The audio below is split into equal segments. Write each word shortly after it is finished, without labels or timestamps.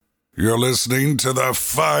You're listening to the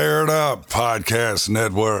Fired Up Podcast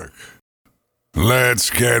Network. Let's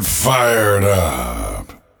get fired up.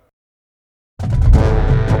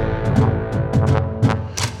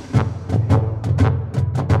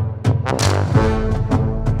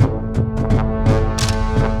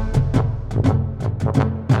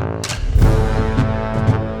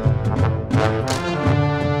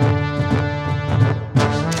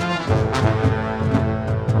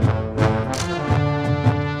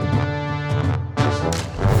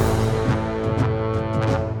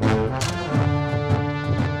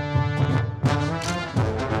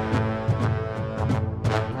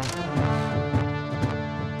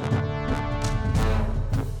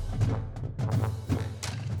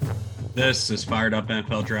 This is Fired Up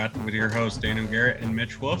NFL Draft with your hosts, Garrett and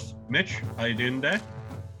Mitch Wolfe. Mitch, how you doing today?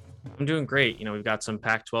 I'm doing great. We've got some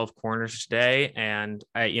Pac-12 corners today, and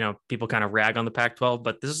people kind of rag on the Pac-12,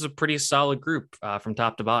 but this is a pretty solid group from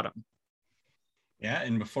top to bottom. Yeah,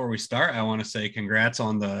 and before we start, I want to say congrats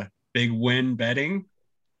on the big win betting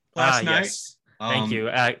last night. Yes. Thank you.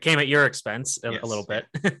 It came at your expense a little bit.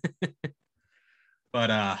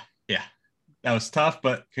 But yeah, that was tough,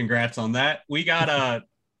 but congrats on that. We got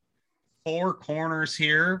four corners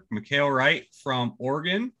here: Mykael Wright from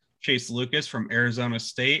Oregon, Chase Lucas from Arizona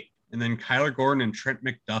State, and then Kyler Gordon and Trent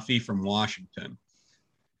McDuffie from Washington.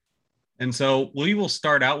 And so we will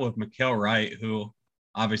start out with Mykael Wright, who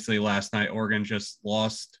obviously last night Oregon just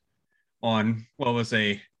lost on what was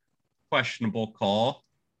a questionable call.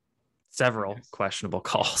 Several questionable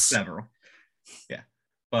calls. Several. Yeah.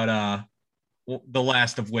 But the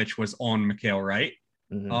last of which was on Mykael Wright.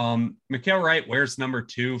 Mm-hmm. Mykael Wright wears number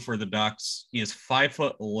 2 for the Ducks. He is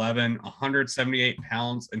 5'11", 178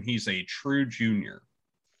 pounds, and he's a true junior.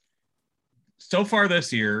 So far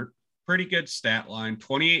this year, pretty good stat line: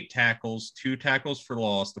 28 tackles, 2 tackles for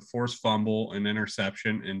loss, the forced fumble, an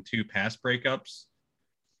interception, and 2 pass breakups.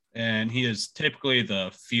 And he is typically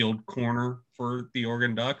the field corner for the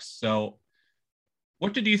Oregon Ducks. So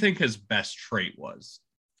what did you think his best trait was?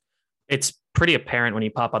 It's pretty apparent when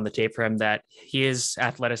you pop on the tape for him that his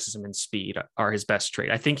athleticism and speed are his best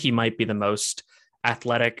trait. I think he might be the most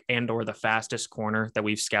athletic and or the fastest corner that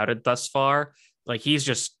we've scouted thus far. Like, he's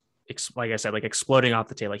just, like I said, like exploding off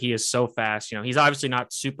the tape. Like, he is so fast. He's obviously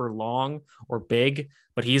not super long or big,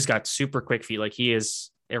 but he's got super quick feet. Like, he is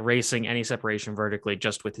erasing any separation vertically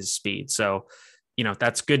just with his speed. So,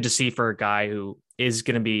 that's good to see for a guy who is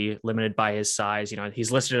going to be limited by his size.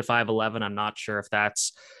 He's listed at 5'11". I'm not sure if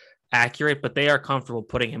that's accurate, but they are comfortable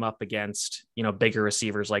putting him up against, bigger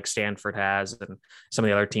receivers like Stanford has and some of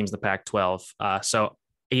the other teams in the Pac-12. So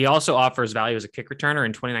he also offers value as a kick returner.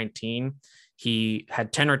 In 2019, he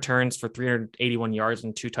had 10 returns for 381 yards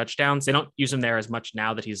and 2 touchdowns. They don't use him there as much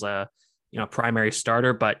now that he's a, primary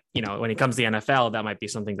starter, but when he comes to the NFL, that might be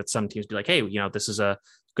something that some teams be like, hey, this is a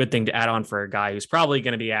good thing to add on for a guy who's probably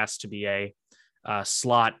going to be asked to be a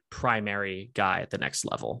slot primary guy at the next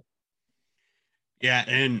level. Yeah,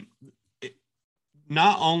 and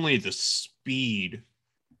not only the speed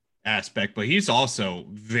aspect, but he's also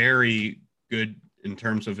very good in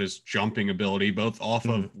terms of his jumping ability, both off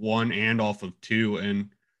of 1 and off of 2. And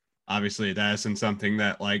obviously that isn't something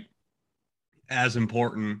that as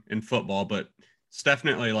important in football, but it's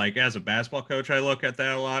definitely as a basketball coach, I look at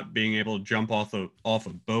that a lot, being able to jump off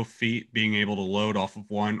of both feet, being able to load off of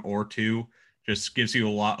 1 or 2. Just gives you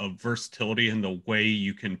a lot of versatility in the way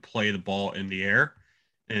you can play the ball in the air.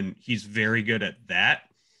 And he's very good at that.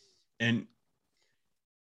 And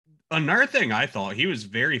another thing I thought, he was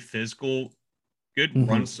very physical, good in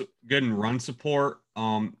run support.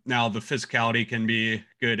 Now the physicality can be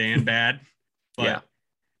good and bad, but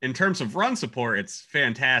in terms of run support, it's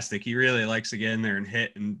fantastic. He really likes to get in there and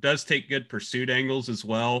hit, and does take good pursuit angles as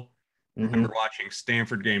well. I remember watching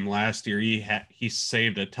Stanford game last year. He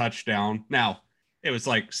saved a touchdown. Now, it was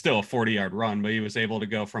still a 40-yard run, but he was able to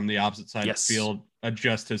go from the opposite side of the field,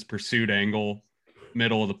 adjust his pursuit angle,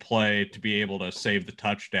 middle of the play to be able to save the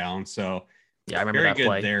touchdown. So yeah, I remember very that good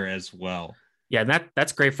play there as well. Yeah, and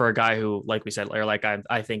that's great for a guy who, like we said, or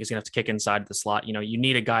I think is gonna have to kick inside the slot. You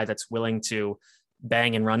need a guy that's willing to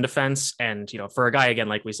bang and run defense. And, for a guy, again,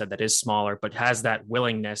 like we said, that is smaller, but has that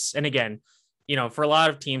willingness. And again, for a lot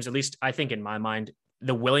of teams, at least I think in my mind,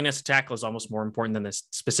 the willingness to tackle is almost more important than this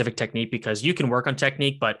specific technique, because you can work on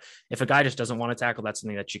technique, but if a guy just doesn't want to tackle, that's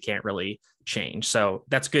something that you can't really change. So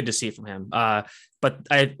that's good to see from him. But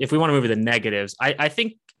if we want to move to the negatives, I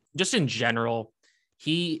think just in general,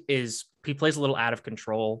 he plays a little out of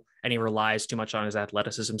control and he relies too much on his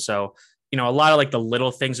athleticism. So, a lot of the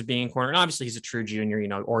little things of being in corner, and obviously he's a true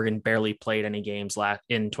junior, Oregon barely played any games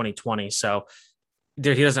in 2020. So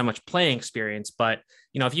he doesn't have much playing experience, but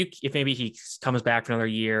if maybe he comes back for another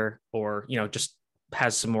year, or just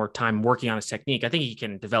has some more time working on his technique, I think he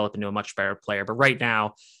can develop into a much better player. But right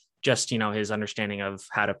now, just his understanding of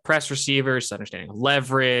how to press receivers, understanding of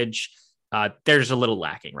leverage, there's a little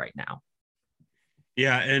lacking right now.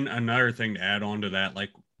 Yeah, and another thing to add on to that,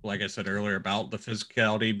 like I said earlier about the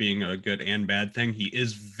physicality being a good and bad thing, he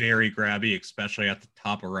is very grabby, especially at the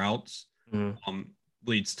top of routes.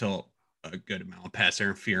 Leads to a good amount of pass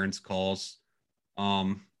interference calls.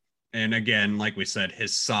 And again, like we said,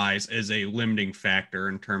 his size is a limiting factor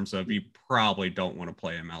in terms of you probably don't want to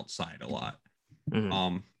play him outside a lot.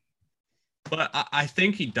 But I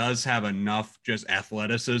think he does have enough just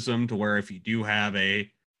athleticism to where if you do have a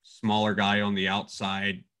smaller guy on the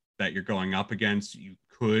outside that you're going up against, you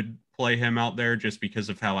could play him out there just because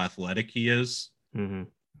of how athletic he is.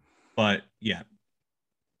 But yeah.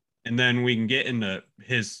 And then we can get into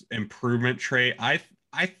his improvement trait. I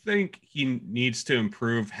think he needs to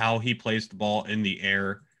improve how he plays the ball in the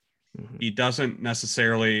air. He doesn't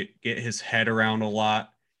necessarily get his head around a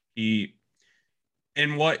lot.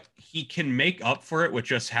 And what he can make up for it with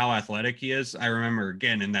just how athletic he is. I remember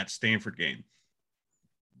again in that Stanford game,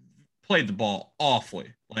 played the ball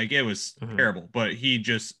awfully. Like it was terrible, but he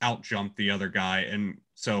just outjumped the other guy. And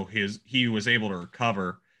so he was able to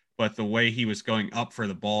recover. But the way he was going up for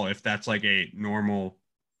the ball, if that's like a normal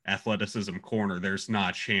athleticism corner, there's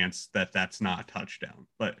not a chance that that's not a touchdown.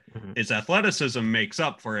 But his athleticism makes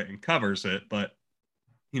up for it and covers it. But,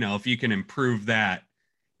 if you can improve that,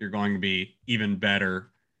 you're going to be even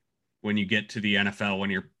better when you get to the NFL,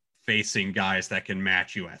 when you're facing guys that can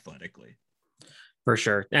match you athletically. For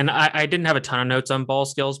sure. And I didn't have a ton of notes on ball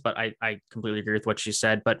skills, but I completely agree with what you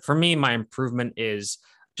said. But for me, my improvement is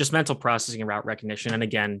just mental processing and route recognition. And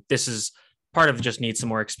again, this is part of just needs some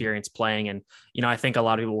more experience playing. And, I think a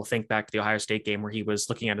lot of people will think back to the Ohio State game where he was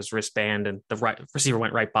looking at his wristband and the right receiver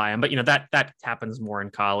went right by him. But, that happens more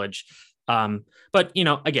in college. But,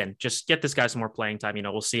 again, just get this guy some more playing time.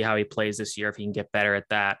 We'll see how he plays this year, if he can get better at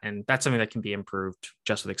that. And that's something that can be improved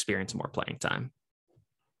just with experience and more playing time.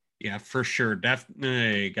 Yeah, for sure.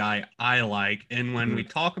 Definitely a guy I like. And when we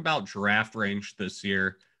talk about draft range this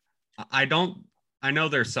year, I know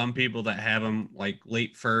there's some people that have him like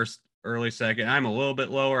late first, early second. I'm a little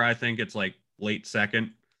bit lower. I think it's like late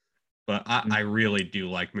second, but I really do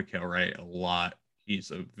like Mykael Wright a lot.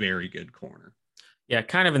 He's a very good corner. Yeah,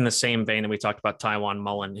 kind of in the same vein that we talked about Tywone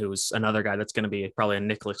Mullen, who's another guy that's going to be probably a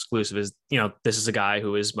nickel exclusive. Is this is a guy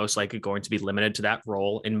who is most likely going to be limited to that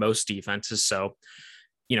role in most defenses. So,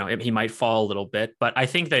 he might fall a little bit, but I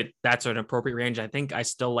think that that's an appropriate range. I think I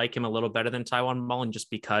still like him a little better than Tywone Mullen just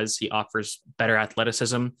because he offers better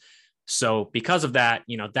athleticism. So because of that,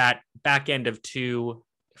 that back end of two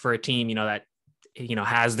for a team, that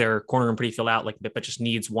has their corner room pretty filled out, but just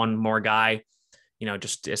needs one more guy.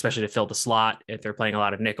 Just especially to fill the slot if they're playing a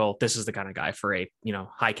lot of nickel. This is the kind of guy for a,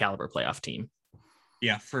 high caliber playoff team.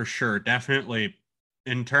 Yeah, for sure. Definitely.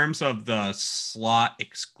 In terms of the slot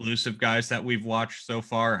exclusive guys that we've watched so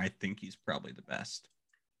far, I think he's probably the best.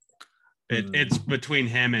 It's between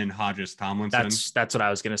him and Hodges Tomlinson. That's what I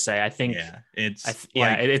was going to say. I think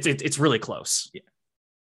it's really close.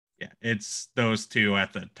 Yeah. It's those two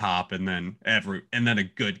at the top, and then a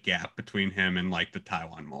good gap between him and like the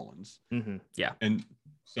Tywone Mullins. Yeah. And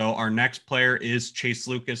so our next player is Chase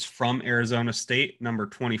Lucas from Arizona State, number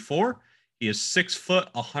 24. He is 6 foot,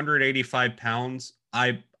 185 pounds.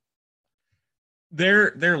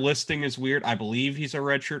 Their listing is weird. I believe he's a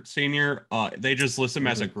redshirt senior. They just list him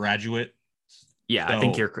as a graduate. Yeah, so, I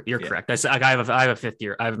think you're correct. I have a fifth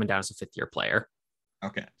year. I have him down as a fifth year player.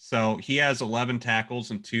 Okay, so he has 11 tackles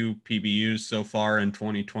and 2 PBUs so far in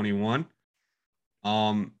 2021.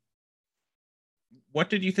 What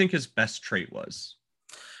did you think his best trait was?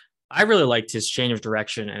 I really liked his change of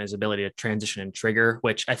direction and his ability to transition and trigger,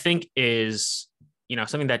 which I think is,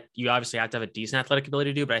 something that you obviously have to have a decent athletic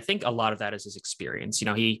ability to do, but I think a lot of that is his experience.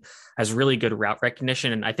 He has really good route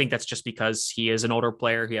recognition. And I think that's just because he is an older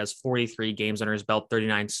player. He has 43 games under his belt,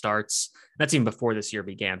 39 starts. That's even before this year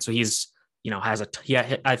began. So he's,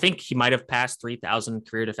 I think he might've passed 3,000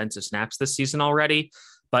 career defensive snaps this season already,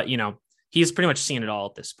 but he's pretty much seen it all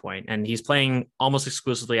at this point, and he's playing almost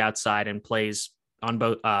exclusively outside and plays on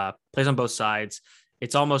both sides.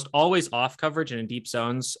 It's almost always off coverage and in deep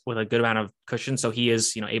zones with a good amount of cushion. So he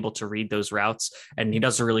is, able to read those routes, and he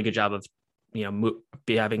does a really good job of,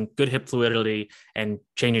 having good hip fluidity and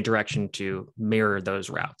changing direction to mirror those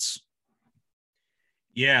routes.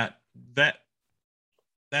 Yeah,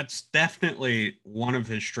 that's definitely one of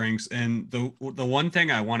his strengths. And the one thing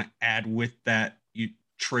I want to add with that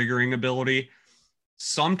triggering ability,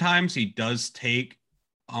 sometimes he does take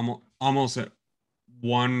almost at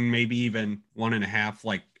one, maybe even 1.5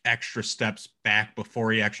 like extra steps back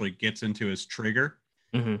before he actually gets into his trigger.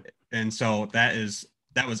 Mm-hmm. And so that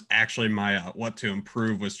was actually my what to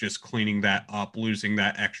improve, was just cleaning that up, losing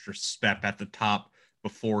that extra step at the top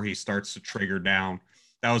before he starts to trigger down.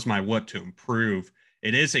 That was my what to improve.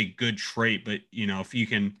 It is a good trait, but if you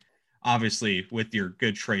can, obviously with your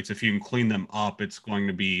good traits, if you can clean them up, it's going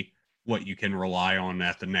to be what you can rely on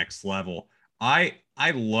at the next level. I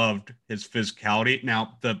loved his physicality.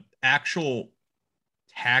 Now, the actual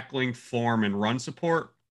tackling form and run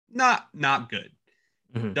support, not good.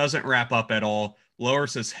 Mm-hmm. Doesn't wrap up at all.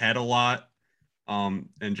 Lowers his head a lot, and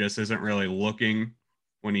just isn't really looking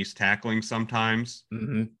when he's tackling sometimes.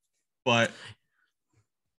 Mm-hmm. But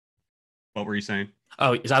what were you saying?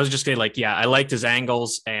 Oh, I was just saying, like, yeah, I liked his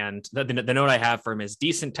angles, and the note I have for him is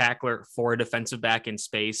decent tackler for a defensive back in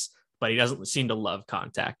space, but he doesn't seem to love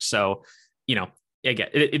contact. So, again,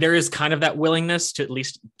 there is kind of that willingness to at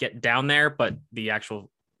least get down there, but the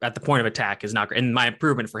actual at the point of attack is not great. And my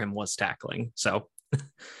improvement for him was tackling. So,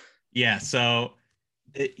 yeah, so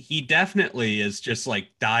he definitely is just like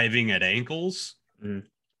diving at ankles,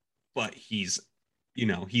 but he's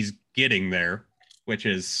getting there, which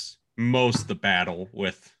is most the battle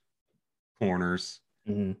with corners.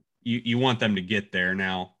 Mm-hmm. You want them to get there.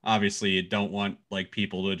 Now, obviously, you don't want like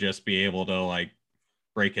people to just be able to like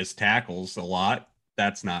break his tackles a lot.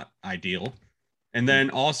 That's not ideal. And then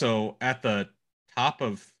also at the top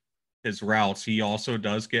of his routes, he also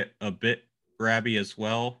does get a bit grabby as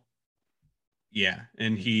well. Yeah,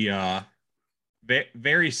 and he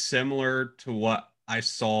very similar to what I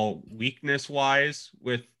saw weakness wise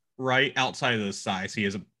with Wright. Outside of the size, he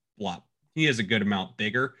is a good amount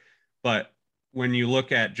bigger, but when you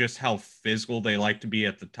look at just how physical they like to be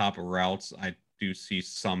at the top of routes, I do see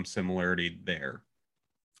some similarity there.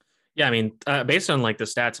 Yeah, I mean, based on like the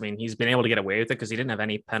stats, I mean, he's been able to get away with it because he didn't have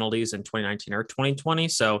any penalties in 2019 or 2020.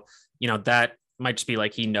 So, that might just be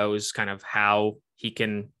like he knows kind of how he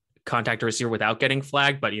can contact a receiver without getting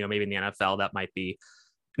flagged. But, maybe in the NFL, that might be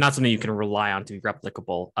not something you can rely on to be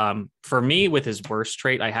replicable. For me, with his worst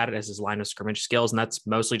trait, I had it as his line of scrimmage skills. And that's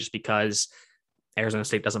mostly just because Arizona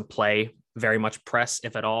State doesn't play very much press,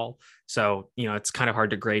 if at all. So, it's kind of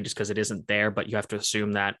hard to grade just because it isn't there, but you have to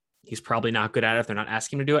assume that he's probably not good at it if they're not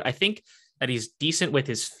asking him to do it. I think that he's decent with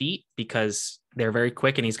his feet because they're very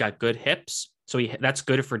quick and he's got good hips. So that's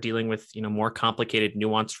good for dealing with, more complicated,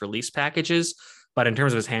 nuanced release packages. But in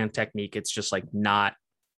terms of his hand technique, it's just like not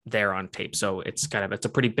there on tape. So it's a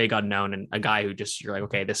pretty big unknown, and a guy who just, you're like,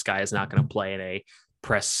 okay, this guy is not going to play in a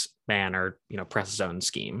press man or, press zone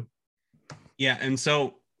scheme. Yeah. And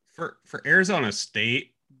so for Arizona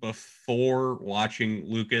State, before watching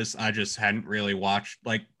Lucas, I just hadn't really watched,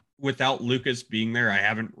 like, without Lucas being there, I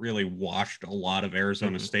haven't really watched a lot of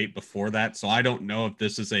Arizona State before that. So I don't know if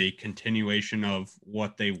this is a continuation of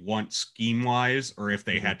what they want scheme wise, or if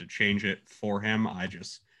they had to change it for him. I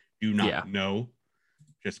just do not know,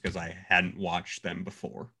 just because I hadn't watched them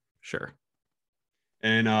before. Sure.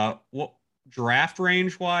 And what draft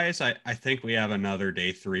range wise, I think we have another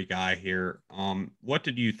day 3 guy here. What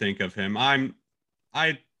did you think of him? I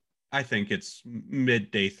think it's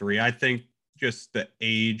mid day 3. I think just the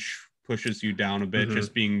age pushes you down a bit,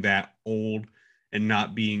 just being that old and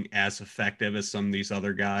not being as effective as some of these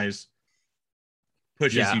other guys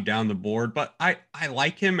pushes you down the board. But I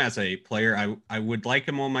like him as a player. I would like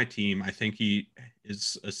him on my team. I think he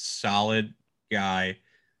is a solid guy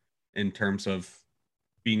in terms of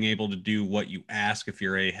being able to do what you ask if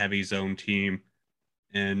you're a heavy zone team.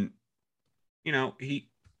 And,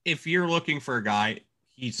 if you're looking for a guy,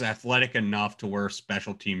 he's athletic enough to where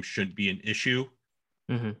special teams should be an issue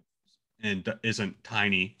and isn't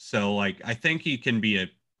tiny. So, like, I think he can be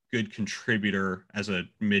a good contributor as a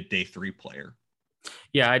mid-day 3 player.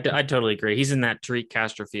 Yeah, I totally agree. He's in that Tariq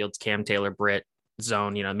Castro-Fields, Cam Taylor-Britt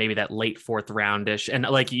zone, maybe that late 4th roundish. And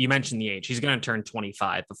like you mentioned the age, he's going to turn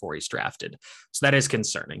 25 before he's drafted. So that is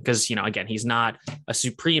concerning because, again, he's not a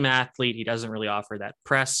supreme athlete. He doesn't really offer that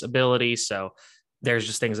press ability. So there's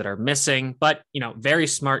just things that are missing, but, very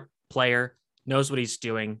smart player, knows what he's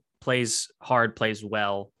doing, plays hard, plays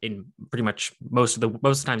well in pretty much most of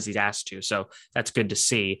the times he's asked to. So that's good to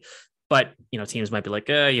see. But, teams might be like,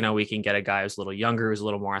 we can get a guy who's a little younger, who's a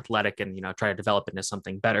little more athletic and, try to develop into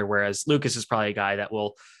something better. Whereas Lucas is probably a guy that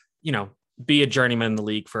will, be a journeyman in the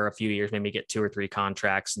league for a few years, maybe get 2 or 3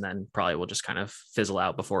 contracts, and then probably will just kind of fizzle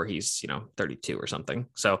out before he's, 32 or something.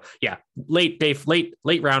 So yeah, late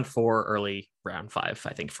round 4, early round 5,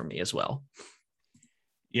 I think for me as well.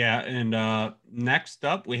 Yeah. And next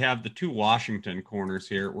up, we have the 2 Washington corners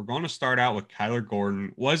here. We're going to start out with Kyler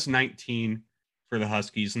Gordon, was 19 for the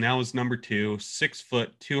Huskies. Now is number 2, 6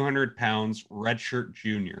 foot, 200 pounds, redshirt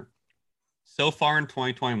junior. So far in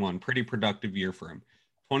 2021, pretty productive year for him.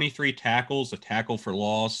 23 tackles, a tackle for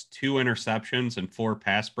loss, 2 interceptions, and 4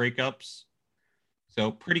 pass breakups.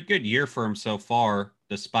 So pretty good year for him so far,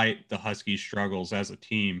 despite the Huskies' struggles as a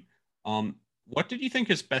team. What did you think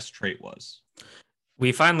his best trait was?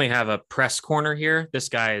 We finally have a press corner here. This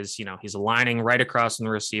guy is, he's aligning right across from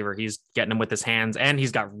the receiver. He's getting him with his hands, and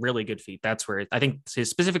he's got really good feet. That's where I think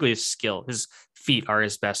specifically his skill, his feet are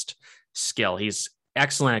his best skill. He's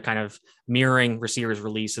excellent at kind of mirroring receivers'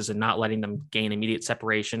 releases and not letting them gain immediate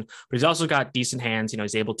separation. But he's also got decent hands.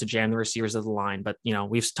 He's able to jam the receivers of the line. But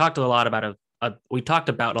we've talked a lot about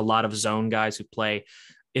a lot of zone guys who play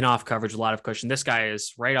in off coverage, a lot of cushion. This guy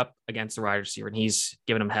is right up against the wide receiver, and he's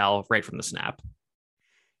giving him hell right from the snap.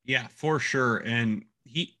 Yeah, for sure. And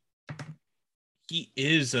he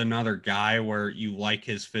is another guy where you like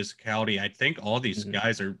his physicality. I think all these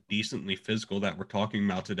guys are decently physical that we're talking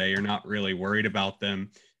about today. You're not really worried about them.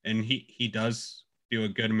 And he does do a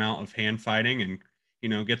good amount of hand fighting and,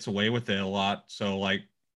 gets away with it a lot. So, like,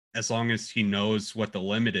 as long as he knows what the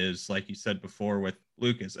limit is, like you said before with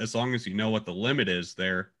Lucas, as long as you know what the limit is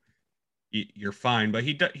there, you're fine. But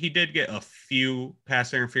he did get a few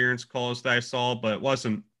pass interference calls that I saw, but it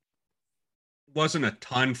wasn't a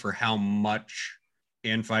ton for how much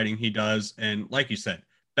hand fighting he does. And like you said,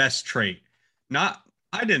 best trait. I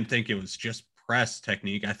didn't think it was just press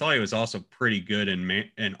technique. I thought he was also pretty good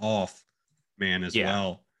in off man as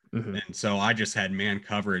well. Mm-hmm. And so I just had man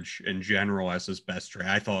coverage in general as his best trait.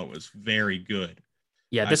 I thought it was very good.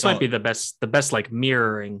 Yeah, this might be the best like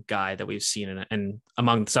mirroring guy that we've seen and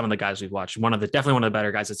among some of the guys we've watched. Definitely one of the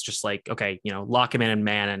better guys. It's just like, okay, lock him in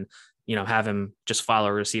man and have him just follow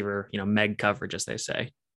a receiver, meg coverage, as they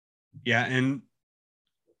say. Yeah. And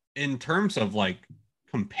in terms of like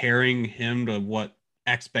comparing him to what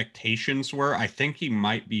expectations were, I think he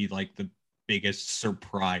might be like the biggest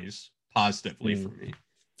surprise positively for me.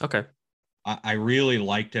 Okay. I really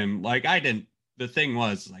liked him. Like the thing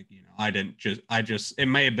was like, it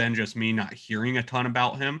may have been just me not hearing a ton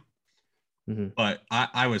about him, but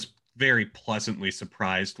I was very pleasantly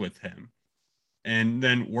surprised with him. And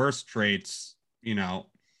then worst traits,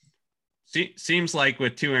 seems like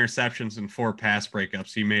with 2 interceptions and 4 pass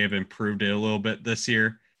breakups, he may have improved it a little bit this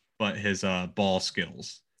year, but his ball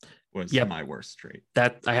skills was my worst trait.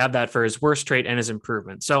 That I have that for his worst trait and his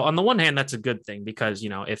improvement. So on the one hand, that's a good thing because,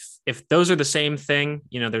 if those are the same thing,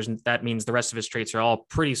 that means the rest of his traits are all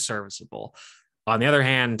pretty serviceable. On the other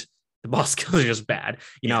hand, the ball skills are just bad.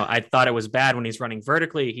 I thought it was bad when he's running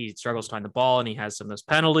vertically. He struggles to find the ball and he has some of those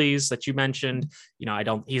penalties that you mentioned.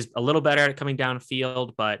 He's a little better at coming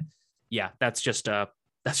downfield, but yeah, that's just a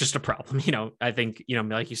problem. I think,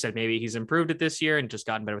 like you said, maybe he's improved it this year and just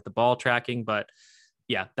gotten better with the ball tracking, but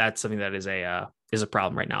yeah, that's something that is a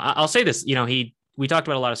problem right now. I'll say this, we talked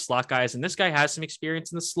about a lot of slot guys, and this guy has some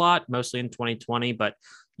experience in the slot, mostly in 2020, but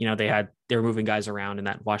they were moving guys around in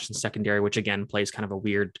that Washington secondary, which again plays kind of a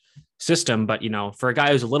weird system. But, for a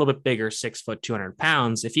guy who's a little bit bigger, 6 foot, 200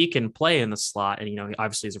 pounds, if he can play in the slot and, he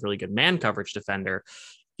obviously is a really good man coverage defender,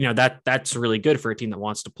 that's really good for a team that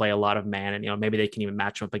wants to play a lot of man. And, maybe they can even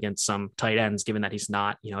match him up against some tight ends, given that he's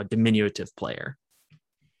not, a diminutive player.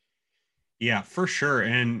 Yeah, for sure.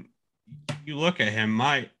 And you look at him,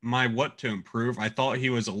 my what to improve. I thought he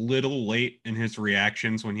was a little late in his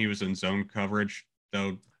reactions when he was in zone coverage,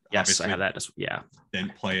 though. Yes, I have that.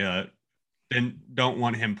 Don't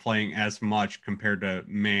want him playing as much compared to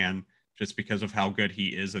man, just because of how good he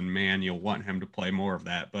is in man. You'll want him to play more of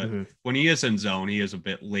that. But when he is in zone, he is a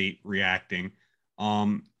bit late reacting.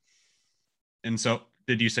 And so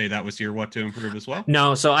did you say that was your what to improve as well?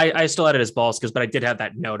 No, so I still had it as ball skills, but I did have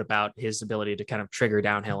that note about his ability to kind of trigger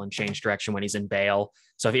downhill and change direction when he's in bail.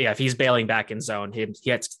 So if he's bailing back in zone,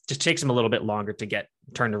 just takes him a little bit longer to get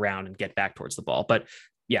turned around and get back towards the ball. But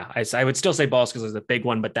yeah, I would still say ball skills is a big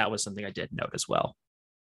one, but that was something I did note as well.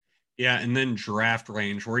 Yeah, and then draft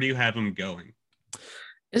range, where do you have him going?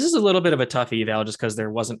 This is a little bit of a tough eval just because there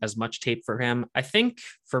wasn't as much tape for him. I think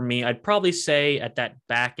for me, I'd probably say at that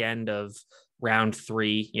back end of round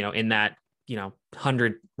 3, in that,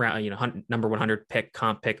 100 round, number 100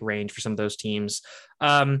 comp pick range for some of those teams.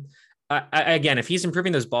 Again, if he's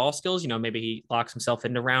improving those ball skills, maybe he locks himself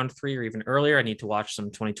into round 3 or even earlier. I need to watch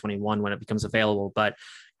some 2021 when it becomes available, but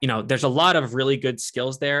there's a lot of really good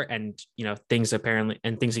skills there and, things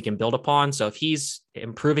he can build upon. So if he's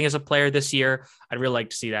improving as a player this year, I'd really like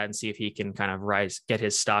to see that and see if he can kind of get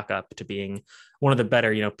his stock up to being one of the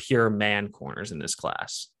better, pure man corners in this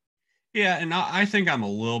class. Yeah, and I think I'm a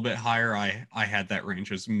little bit higher. I had that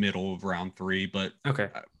range as middle of round 3, but okay,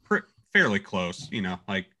 fairly close,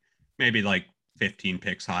 like maybe like 15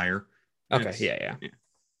 picks higher. Okay. Yeah.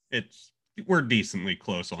 We're decently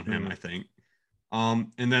close on him, I think.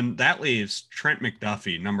 And then that leaves Trent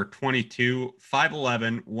McDuffie, number 22,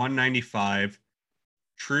 5'11", 195,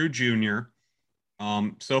 true junior.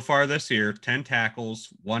 So far this year, 10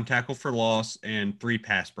 tackles, 1 tackle for loss, and 3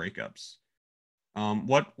 pass breakups.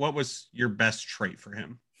 What was your best trait for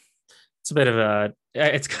him?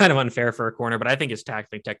 It's kind of unfair for a corner, but I think his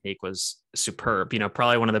tackling technique was superb.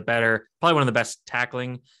 Probably one of the best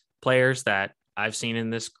tackling players that I've seen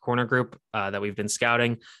in this corner group that we've been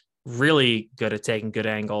scouting. Really good at taking good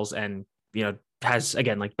angles, and has,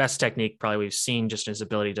 again, like, best technique probably we've seen, just his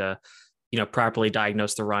ability to properly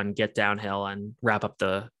diagnose the run, get downhill, and wrap up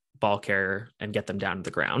the ball carrier and get them down to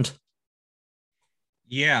the ground.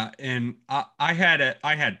 Yeah, and I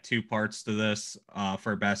had 2 parts to this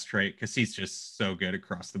for best trait, because he's just so good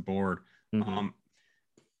across the board. Mm-hmm.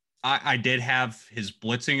 I did have his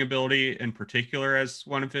blitzing ability in particular as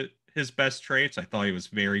one of his best traits. I thought he was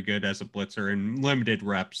very good as a blitzer in limited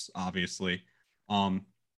reps, obviously.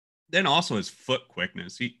 Then also his foot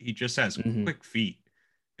quickness. He just has quick feet.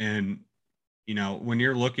 And, when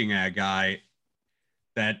you're looking at a guy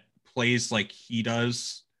that plays like he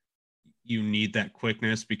does, you need that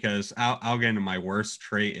quickness, because I'll get into my worst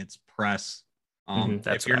trait. It's press.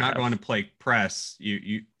 If you're not going to play press,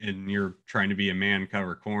 and you're trying to be a man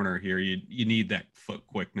cover corner here, you need that foot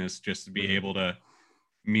quickness just to be able to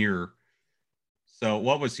mirror. So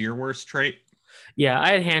what was your worst trait? Yeah,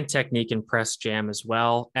 I had hand technique and press jam as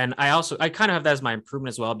well. And I kind of have that as my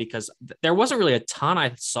improvement as well, because there wasn't really a ton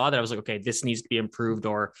I saw that I was like, okay, this needs to be improved,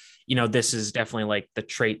 or, this is definitely like the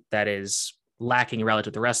trait that is lacking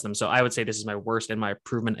relative to the rest of them. So I would say this is my worst and my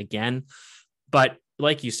improvement again. But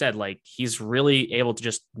like you said, like, he's really able to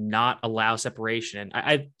just not allow separation.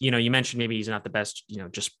 And you mentioned maybe he's not the best,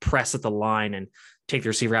 just press at the line and take the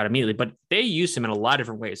receiver out immediately, but they use him in a lot of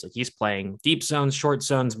different ways. Like, he's playing deep zones, short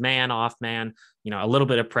zones, man off man, a little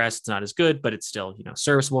bit of press. It's not as good, but it's still,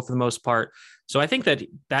 serviceable for the most part. So I think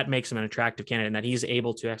that makes him an attractive candidate, and that he's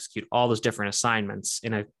able to execute all those different assignments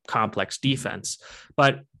in a complex defense.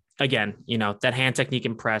 But again, that hand technique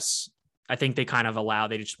and press, I think they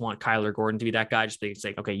just want Kyler Gordon to be that guy, just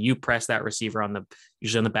saying, okay, you press that receiver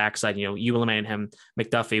usually on the backside, you eliminate him.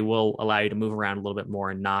 McDuffie will allow you to move around a little bit more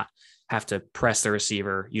and not have to press the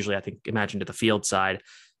receiver, usually, imagine to the field side.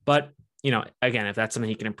 But, again, if that's something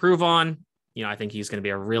he can improve on, I think he's going to be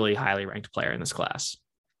a really highly ranked player in this class.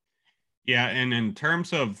 Yeah. And in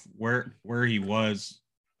terms of where he was,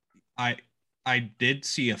 I did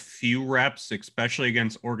see a few reps, especially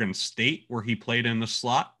against Oregon State, where he played in the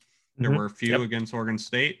slot. There were a few against Oregon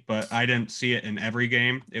State, but I didn't see it in every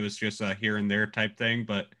game. It was just a here and there type thing.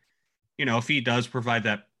 But, if he does provide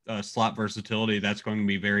that slot versatility, that's going to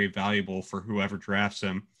be very valuable for whoever drafts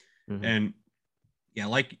him. And yeah,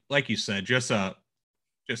 like you said,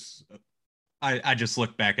 I just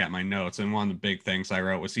looked back at my notes, and one of the big things I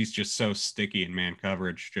wrote was he's just so sticky in man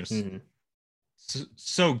coverage, just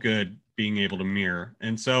so good being able to mirror.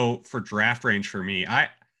 And so for draft range for me, I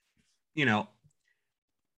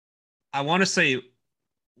want to say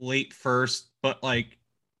late first, but like,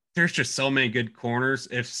 there's just so many good corners.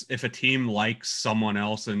 If a team likes someone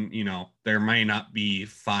else, and there may not be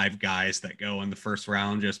 5 guys that go in the first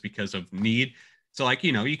round just because of need. So like,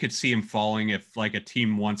 you could see him falling if like a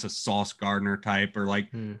team wants a Sauce Gardner type, or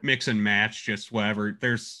like mix and match, just whatever.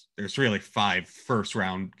 There's really 5 first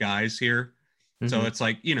round guys here. So it's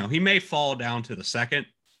like, he may fall down to the second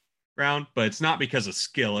round, but it's not because of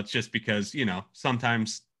skill. It's just because,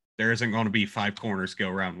 sometimes there isn't going to be 5 corners go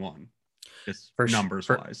round 1, just numbers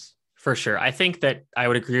wise. For sure. I think that I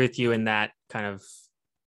would agree with you in that kind of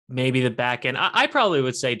maybe the back end. I probably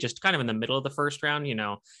would say just kind of in the middle of the first round,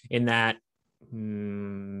 in that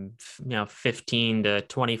 15 to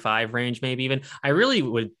 25 range, maybe even. I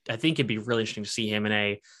think it'd be really interesting to see him in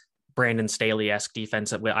a Brandon Staley-esque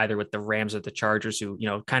defense, either with the Rams or the Chargers, who,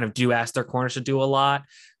 kind of do ask their corners to do a lot.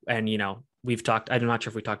 And, we've talked, I'm not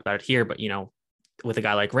sure if we talked about it here, but, with a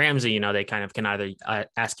guy like Ramsey, they kind of can either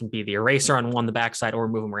ask him to be the eraser on the backside or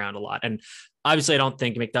move him around a lot. And obviously I don't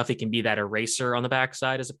think McDuffie can be that eraser on the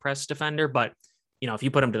backside as a press defender, but, if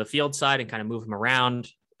you put him to the field side and kind of move him around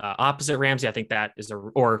opposite Ramsey, I think that is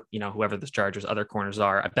whoever the Chargers' other corners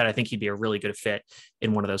are, I think he'd be a really good fit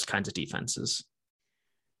in one of those kinds of defenses.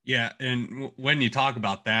 Yeah. And when you talk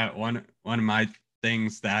about that, one of my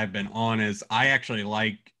things that I've been on is I actually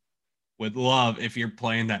would love if you're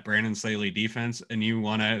playing that Brandon Staley defense and you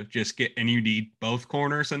want to you need both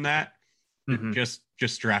corners in that,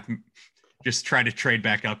 just try to trade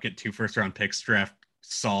back up, get 2 first round picks, draft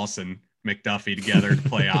Sauce and McDuffie together to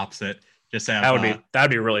play opposite. Just have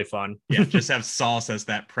that'd be really fun. Yeah, just have Sauce as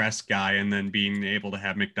that press guy, and then being able to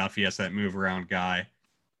have McDuffie as that move around guy.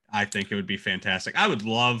 I think it would be fantastic. I would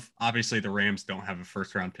love. Obviously, the Rams don't have a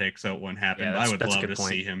first round pick, so it wouldn't happen. Yeah, I would love to point.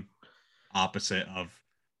 see him opposite of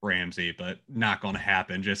Ramsey, but not going to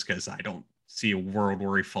happen just because I don't see a world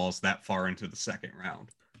where he falls that far into the second round.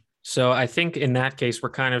 So I think in that case, we're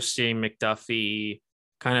kind of seeing McDuffie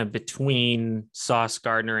kind of between Sauce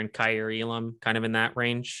Gardner and Kyer Elam, kind of in that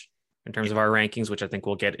range in terms of our rankings, which I think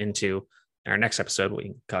we'll get into in our next episode. We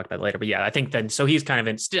can talk about later. But yeah, I think then, so he's kind of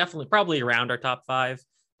in definitely probably around our top 5,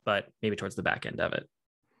 but maybe towards the back end of it.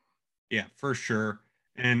 Yeah, for sure.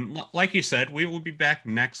 And like you said, we will be back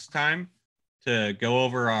next time to go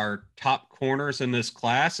over our top corners in this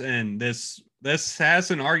class. And this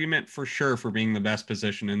has an argument for sure for being the best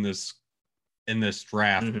position in this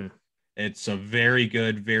draft. Mm-hmm. It's a very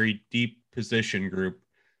good, very deep position group.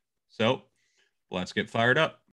 So let's get fired up.